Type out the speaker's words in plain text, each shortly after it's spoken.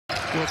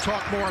We'll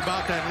talk more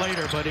about that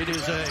later, but it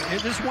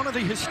is one of the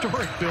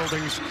historic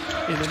buildings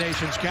in the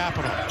nation's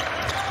capital.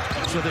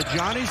 So the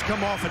Johnnies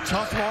come off a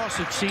tough loss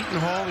at Seton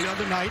Hall the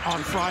other night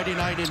on Friday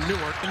night in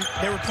Newark. And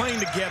they were playing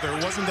together.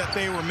 It wasn't that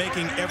they were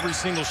making every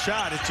single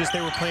shot. It's just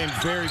they were playing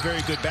very,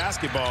 very good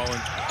basketball.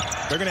 And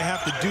they're going to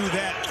have to do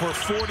that for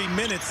 40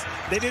 minutes.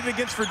 They did it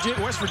against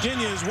West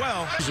Virginia as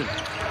well.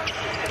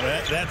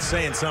 That's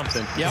saying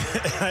something. Yep.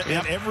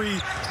 And every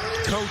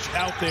coach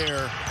out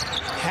there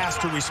has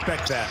to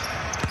respect that.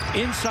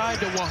 Inside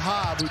to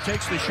Wahab, who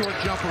takes the short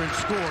jumper and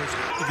scores.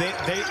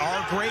 They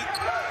are great.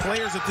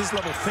 Players at this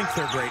level think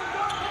they're great.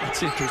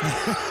 That's interesting.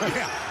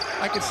 Yeah,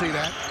 I can see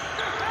that.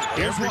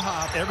 Here's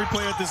Wahab. Every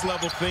player at this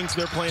level thinks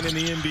they're playing in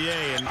the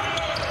NBA. And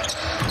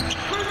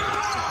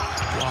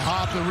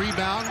Wahab, the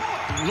rebound,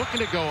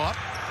 looking to go up.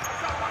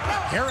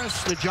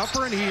 Harris, the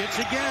jumper, and he hits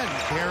again.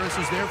 Harris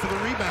is there for the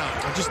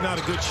rebound. Just not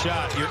a good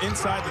shot. You're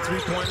inside the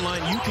three-point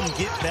line. You can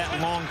get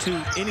that long, too,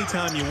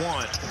 anytime you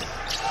want.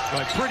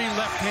 But pretty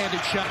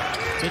left-handed shot.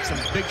 Hit some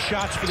big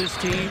shots for this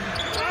team.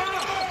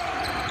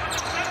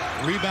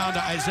 Rebound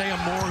to Isaiah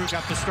Moore, who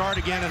got the start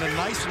again, and a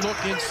nice look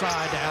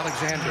inside to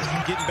Alexander.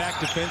 Getting back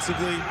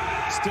defensively.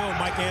 Still,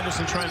 Mike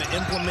Anderson trying to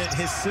implement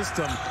his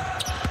system.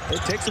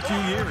 It takes a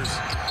few years.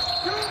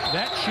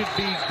 That should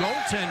be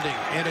goaltending,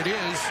 and it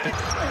is.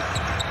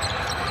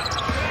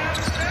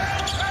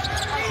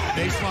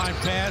 Baseline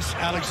pass.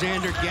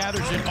 Alexander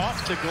gathers it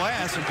off the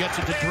glass and gets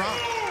it to drop.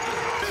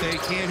 They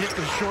can't hit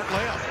the short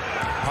layup.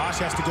 Posh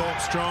has to go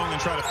up strong and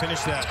try to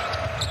finish that.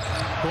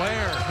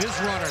 Blair, his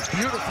runner,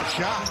 beautiful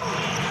shot.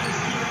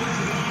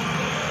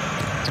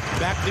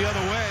 Back the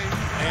other way,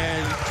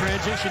 and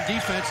transition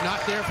defense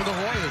not there for the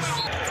Hoyas.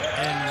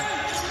 And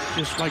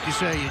just like you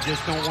say, you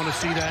just don't want to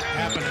see that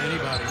happen to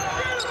anybody.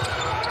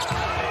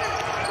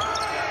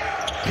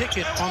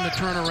 Pickett on the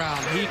turnaround.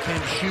 He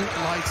can shoot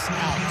lights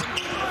out.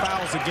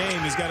 Fouls a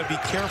game. He's got to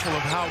be careful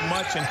of how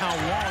much and how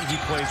long he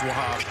plays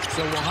Wahab.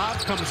 So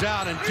Wahab comes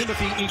out, and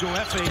Timothy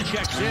Egoefe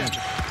checks in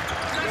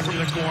from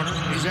the corner.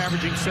 He's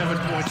averaging 7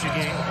 points a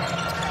game.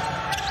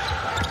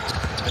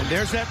 And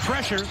there's that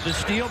pressure, the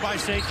steal by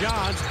St.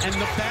 John's, and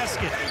the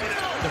basket.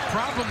 The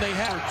problem they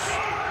have.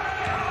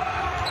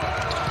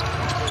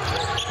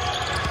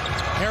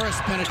 Harris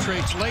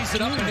penetrates, lays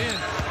it up and in.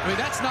 I mean,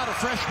 that's not a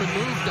freshman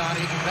move,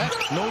 Donnie. That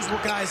knows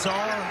what guys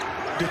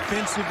are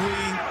defensively.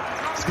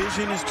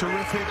 Vision is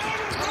terrific.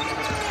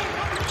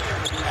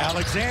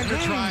 Alexander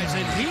tries,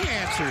 and he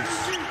answers.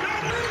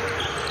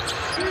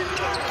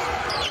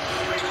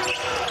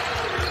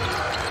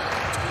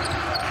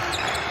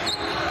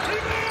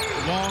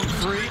 Long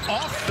three,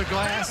 off the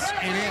glass,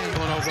 and in.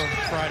 Going over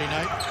Friday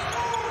night.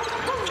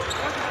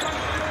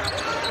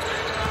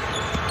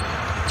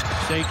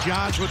 St.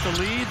 John's with the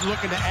lead,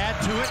 looking to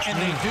add to it, and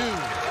they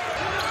do.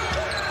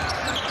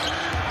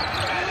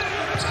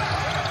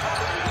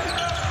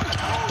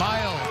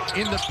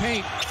 In the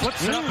paint,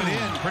 flips it up and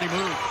in. Pretty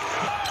move.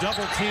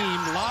 Double team,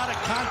 a lot of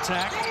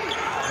contact.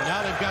 And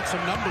now they've got some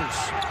numbers.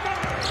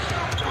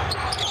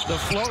 The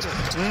floater.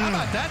 How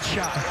about that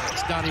shot?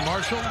 It's Donnie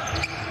Marshall.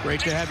 Great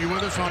to have you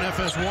with us on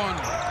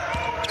FS1.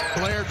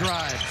 Blair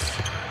drives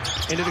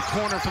into the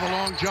corner for the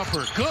long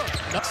jumper. Good.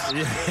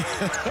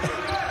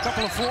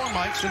 Couple of floor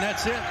mics, and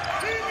that's it.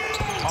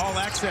 All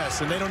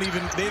access, and they don't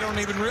even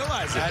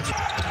realize it.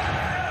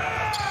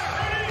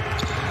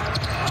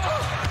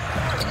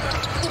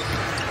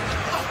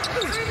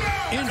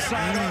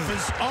 Inside off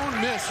his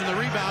own miss, and the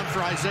rebound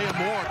for Isaiah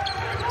Moore.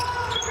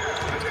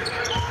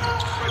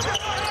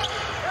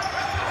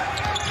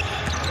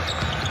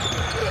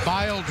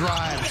 Bile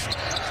drives.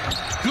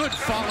 Good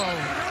follow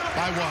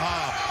by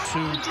Wahab,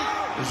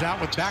 who is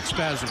out with back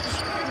spasms.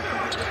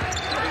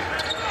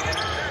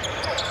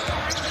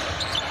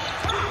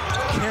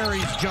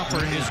 Carey's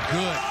jumper is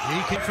good.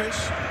 He can fish.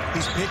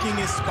 He's picking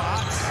his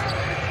spots.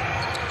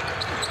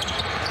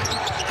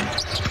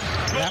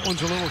 That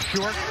one's a little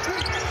short.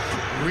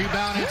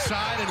 Rebound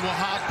inside, and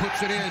Wahab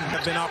puts it in.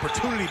 Have been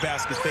opportunity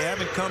baskets. They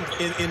haven't come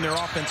in their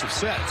offensive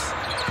sets.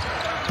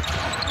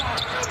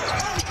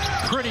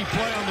 Pretty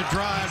play on the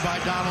drive by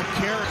Donald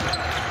Carey.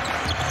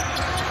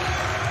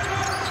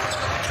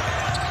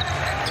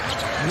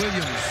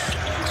 Williams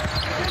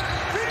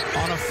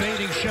on a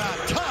fading shot.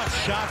 Tough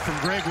shot from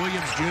Greg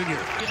Williams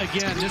Jr.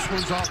 Again, this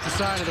one's off the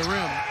side of the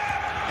rim,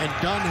 and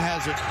Dunn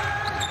has it.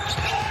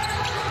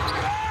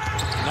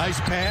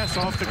 Nice pass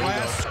off the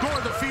glass. Score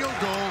the field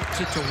goal.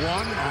 6-1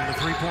 on the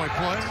three-point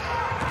play.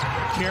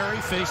 Carey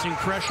facing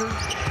pressure.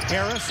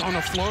 Harris on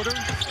a floater.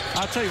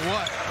 I'll tell you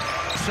what,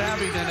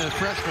 savvy than a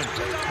freshman.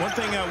 One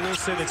thing I will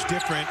say that's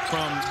different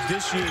from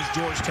this year's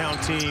Georgetown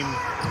team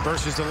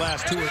versus the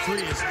last 2 or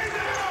 3 is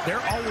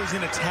they're always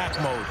in attack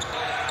mode.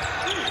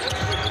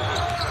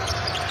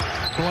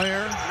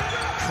 Blair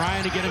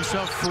trying to get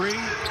himself free.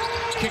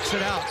 Kicks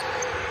it out.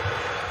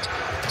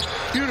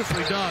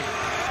 Beautifully done.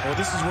 Well,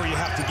 this is where you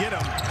have to get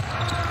them,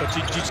 but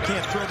you just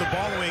can't throw the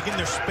ball away. Again,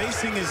 their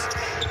spacing is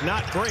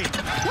not great.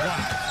 Wow.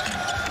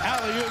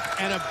 Alley-oop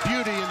and a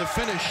beauty in the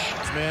finish.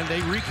 Man, they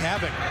wreak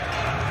havoc.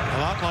 A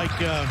lot like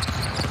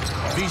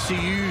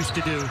VCU used to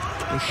do.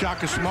 with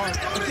Shaka Smart.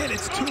 Again,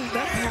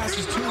 that pass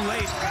is too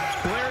late.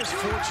 Blair is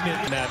fortunate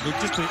in that, but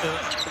just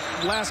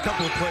the last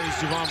couple of plays,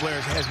 Javon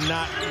Blair has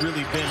not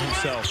really been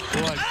himself.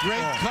 Boy,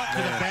 great cut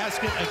to the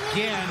basket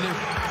again.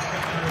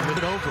 With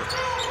it over.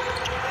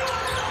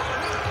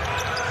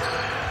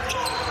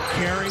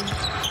 Carry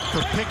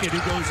for Pickett,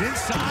 who goes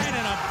inside,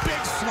 and a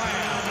big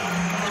slam.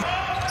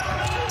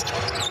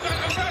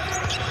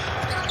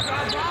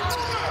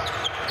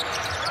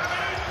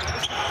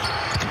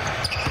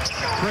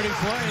 Pretty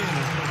play.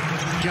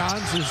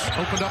 Johns has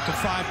opened up a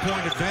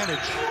 5-point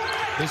advantage.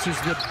 This is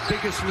the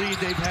biggest lead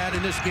they've had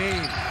in this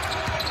game.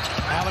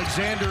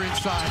 Alexander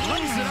inside,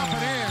 lays it up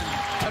and in.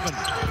 Evan.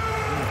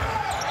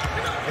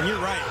 And you're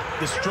right.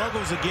 The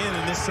struggles again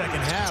in this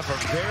second half are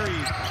very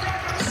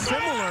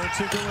similar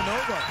to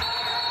Villanova.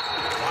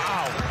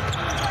 Wow.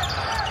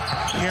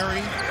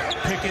 Carey,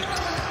 Pickett.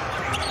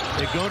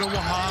 They go to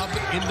Wahab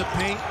in the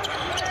paint.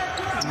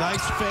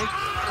 Nice fake.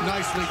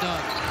 Nicely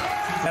done.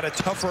 At a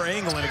tougher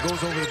angle, and it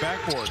goes over the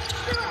backboard.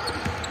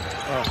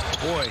 Oh,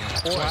 boy.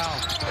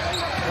 Wow.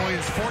 Boy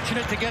is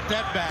fortunate to get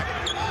that back.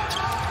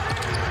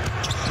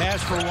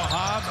 Pass for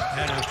Wahab.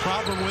 Had a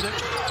problem with it.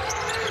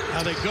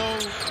 Now they go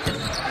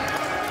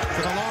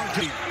for the long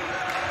two.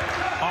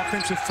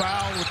 Offensive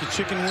foul with the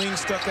chicken wing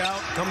stuck out.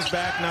 Comes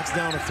back, knocks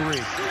down a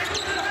 3.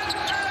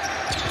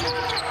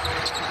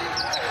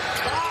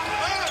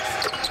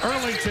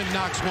 Erlington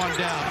knocks one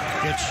down.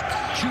 Gets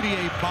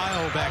Chudier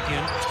Bio back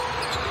in.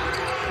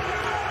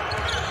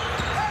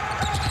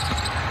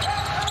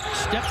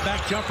 Step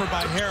back jumper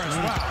by Harris.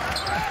 Wow.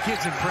 That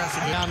kid's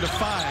impressive. Down to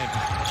 5.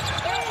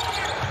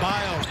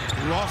 Bio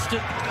lost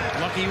it.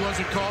 Lucky he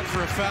wasn't called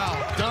for a foul.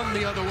 Done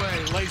the other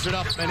way. Lays it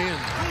up and in.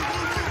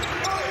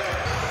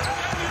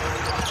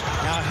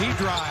 Now he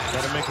drives.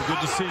 Got to make a good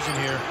decision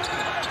here.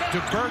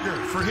 To Berger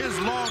for his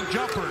long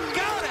jumper.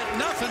 Got it.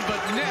 Nothing but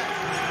net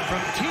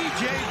from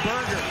T.J.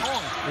 Berger.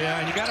 Oh.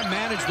 Yeah, and you got to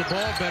manage the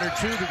ball better,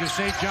 too, because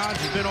St. John's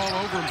has been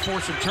all over him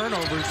forcing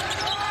turnovers.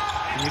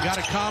 And you got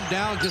to calm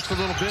down just a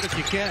little bit if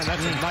you can.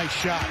 That's a nice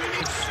shot.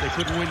 They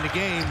couldn't win the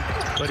game,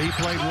 but he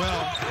played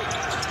well.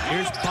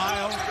 Here's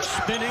Bio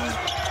spinning,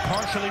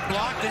 partially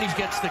blocked, and he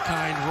gets the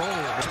kind roll.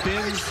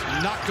 Spins,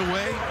 knocked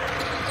away.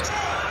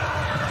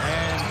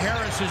 And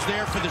Harris is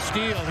there for the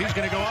steal. He's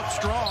going to go up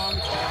strong,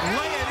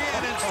 lay it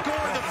in, and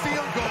score the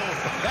field goal.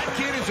 That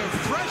kid is a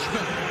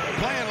freshman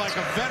playing like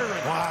a veteran.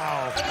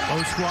 Wow.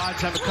 Both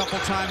squads have a couple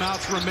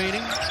timeouts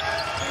remaining.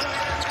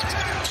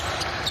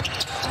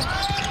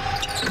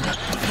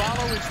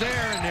 Follow is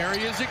there, and there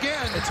he is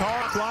again. It's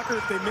hard. Blocker,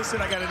 if they miss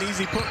it, I got an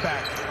easy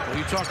putback. Well,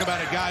 you talk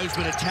about a guy who's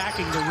been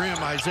attacking the rim.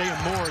 Isaiah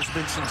Moore has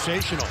been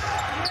sensational.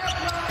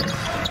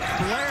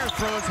 Blair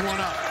throws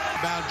one up.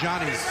 About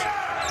Johnny's.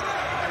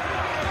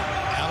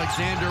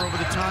 Alexander over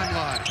the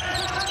timeline.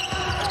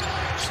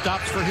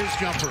 Stops for his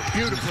jumper.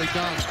 Beautifully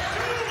done.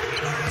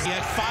 He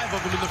had 5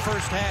 of them in the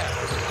first half.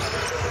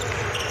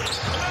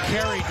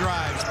 Carey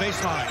drives.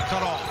 Baseline.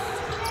 Cut off.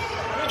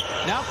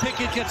 Now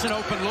Pickett gets an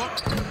open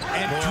look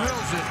and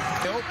drills it.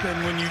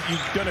 Open when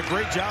you've done a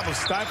great job of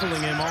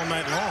stifling him all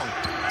night long.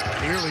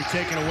 Nearly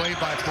taken away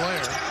by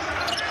Blair.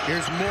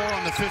 Here's Moore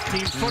on the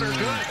 15-footer.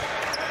 Good.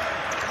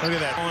 Look at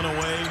that. On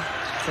away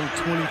from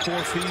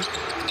 24 feet.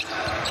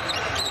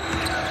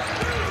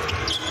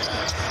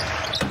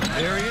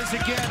 There he is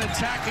again,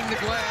 attacking the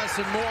glass,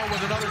 and Moore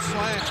with another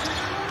slam.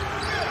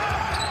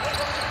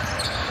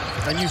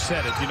 And you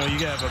said it. You know,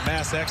 you have a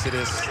mass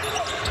exodus.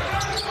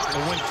 To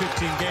win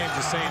 15 games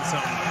is saying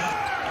something.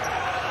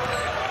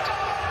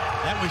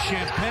 That was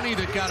Champagny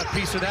that got a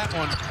piece of that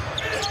one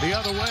the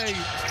other way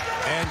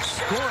and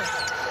score it.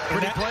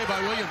 Pretty play by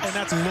Williams. And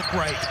that's look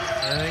right.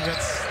 I think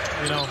that's,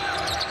 you know.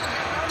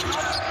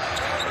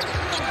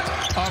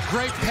 A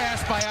great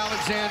pass by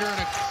Alexander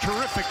and a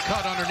terrific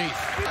cut underneath.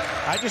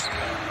 I just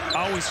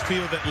always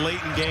feel that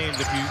late in games,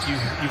 if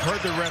you've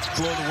heard the refs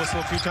blow the whistle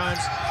a few times,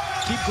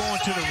 keep going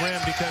to the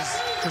rim because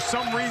for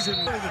some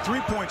reason, the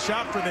three-point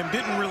shot for them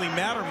didn't really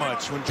matter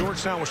much when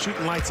Georgetown was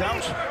shooting lights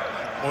out.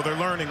 Well, they're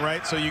learning,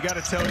 right? So you got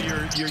to tell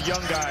your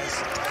young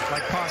guys,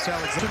 like Posh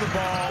Alexander, to the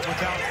ball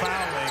without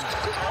fouling.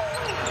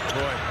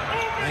 Boy.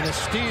 And a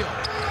steal.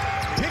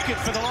 Pickett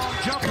for the long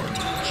jumper.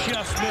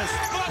 Just missed.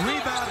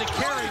 Rebound to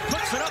Carey.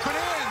 Puts it up and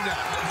in.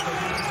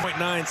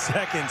 0.9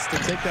 seconds to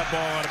take that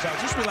ball out of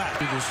bounds. Just relax.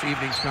 This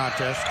evening's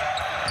contest.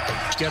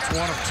 Gets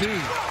 1 of 2.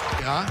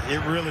 Yeah. It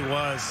really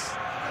was.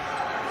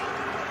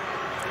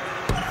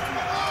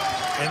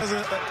 And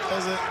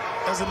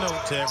as a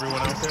note to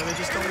everyone out there, they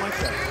just don't like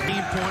that.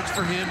 15 points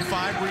for him,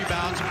 5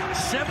 rebounds,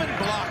 7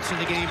 blocks in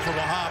the game for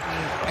Wahab.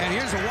 And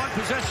here's a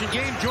 1-possession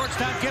game.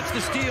 Georgetown gets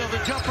the steal.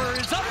 The jumper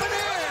is up and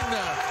in.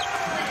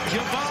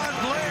 Javon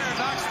Blair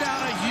knocks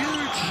down a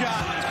huge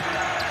shot.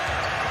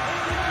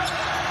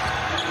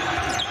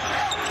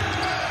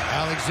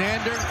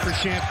 Alexander for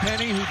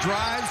Champagny, who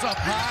drives up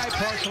high,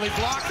 partially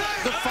blocked.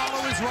 The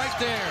follow is right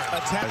there.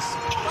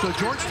 So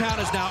Georgetown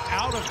is now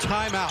out of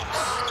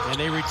timeouts, and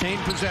they retain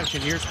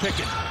possession. Here's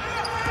Pickett.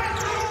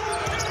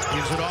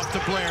 Gives it off to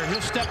Blair.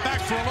 He'll step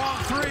back for a long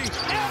 3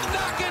 and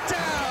knock it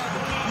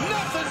down.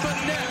 Nothing but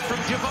net from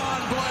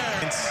Javon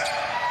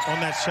on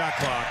that shot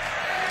clock.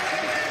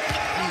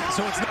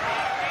 So it's not.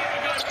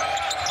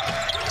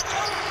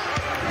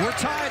 We're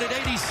tied at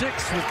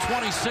 86 with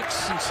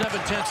 26 and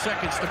 7/10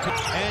 seconds to play.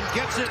 And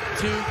gets it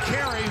to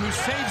Carey, who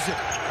saves it.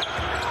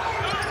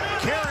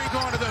 Carey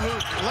going to the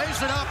hoop,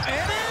 lays it up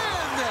and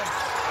in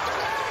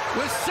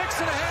with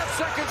 6.5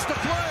 seconds to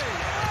play.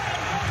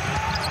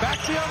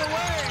 Back the other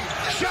way,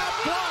 shot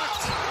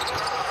blocked.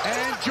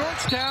 And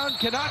Georgetown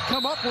cannot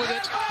come up with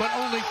it, but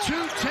only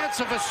 0.2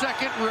 of a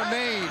second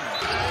remain.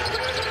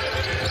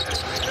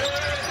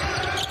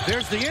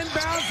 There's the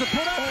inbounds to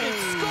put up, it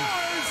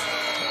scores,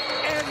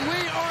 and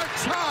we are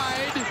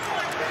tied,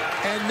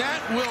 and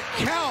that will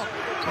count.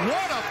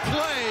 What a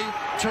play,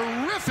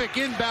 terrific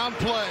inbound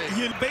play.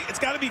 It's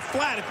got to be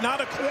flat, it's not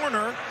a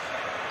corner.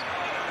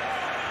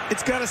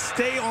 It's got to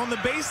stay on the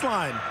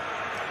baseline.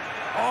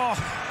 Oh,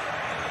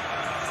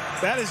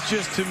 that is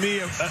just, to me,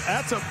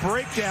 that's a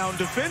breakdown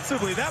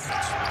defensively.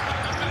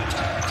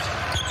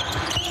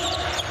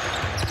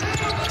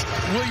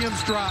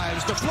 Williams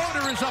drives, the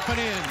floater is up and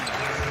in.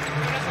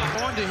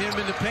 On to him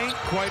in the paint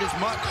quite as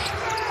much.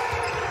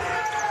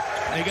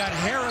 They got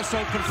Harris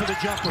open for the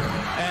jumper,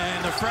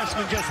 and the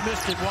freshman just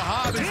missed it.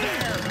 Wahab is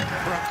there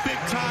for a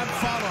big-time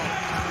follow.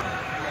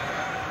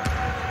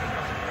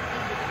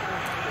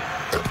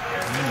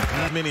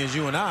 Not many as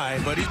you and I,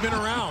 but he's been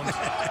around.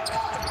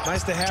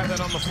 Nice to have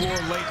that on the floor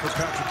late for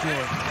Patrick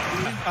Ewing.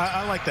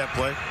 I like that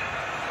play.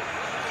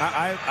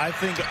 I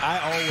think I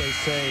always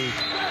say...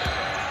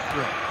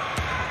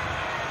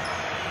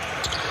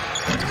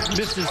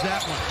 Misses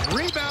that one.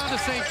 Rebound to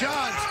St.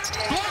 John's.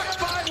 Blocked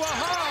by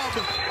Wahab.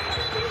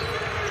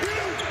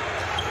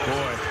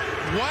 Boy.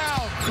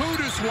 Wow,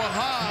 Kudus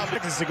Wahab.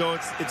 Seconds ago,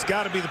 it's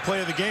got to be the play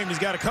of the game. He's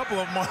got a couple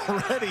of them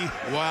already.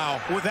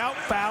 Wow. Without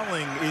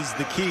fouling is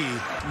the key.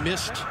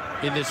 Missed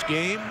in this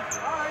game.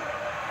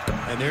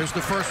 And there's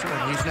the first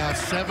one. He's now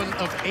 7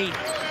 of 8.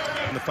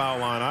 In the foul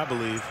line, I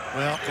believe.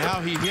 Well,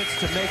 now he hits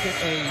to make it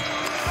a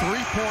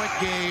 3-point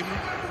game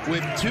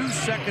with 2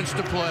 seconds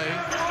to play.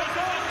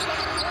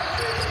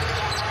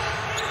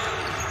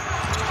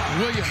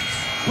 Williams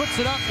puts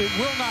it up. It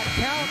will not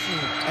count.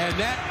 And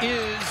that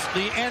is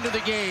the end of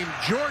the game.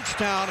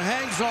 Georgetown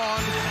hangs on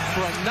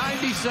for a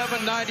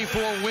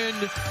 97-94 win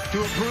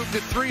to improve to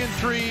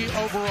 3-3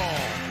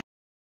 overall.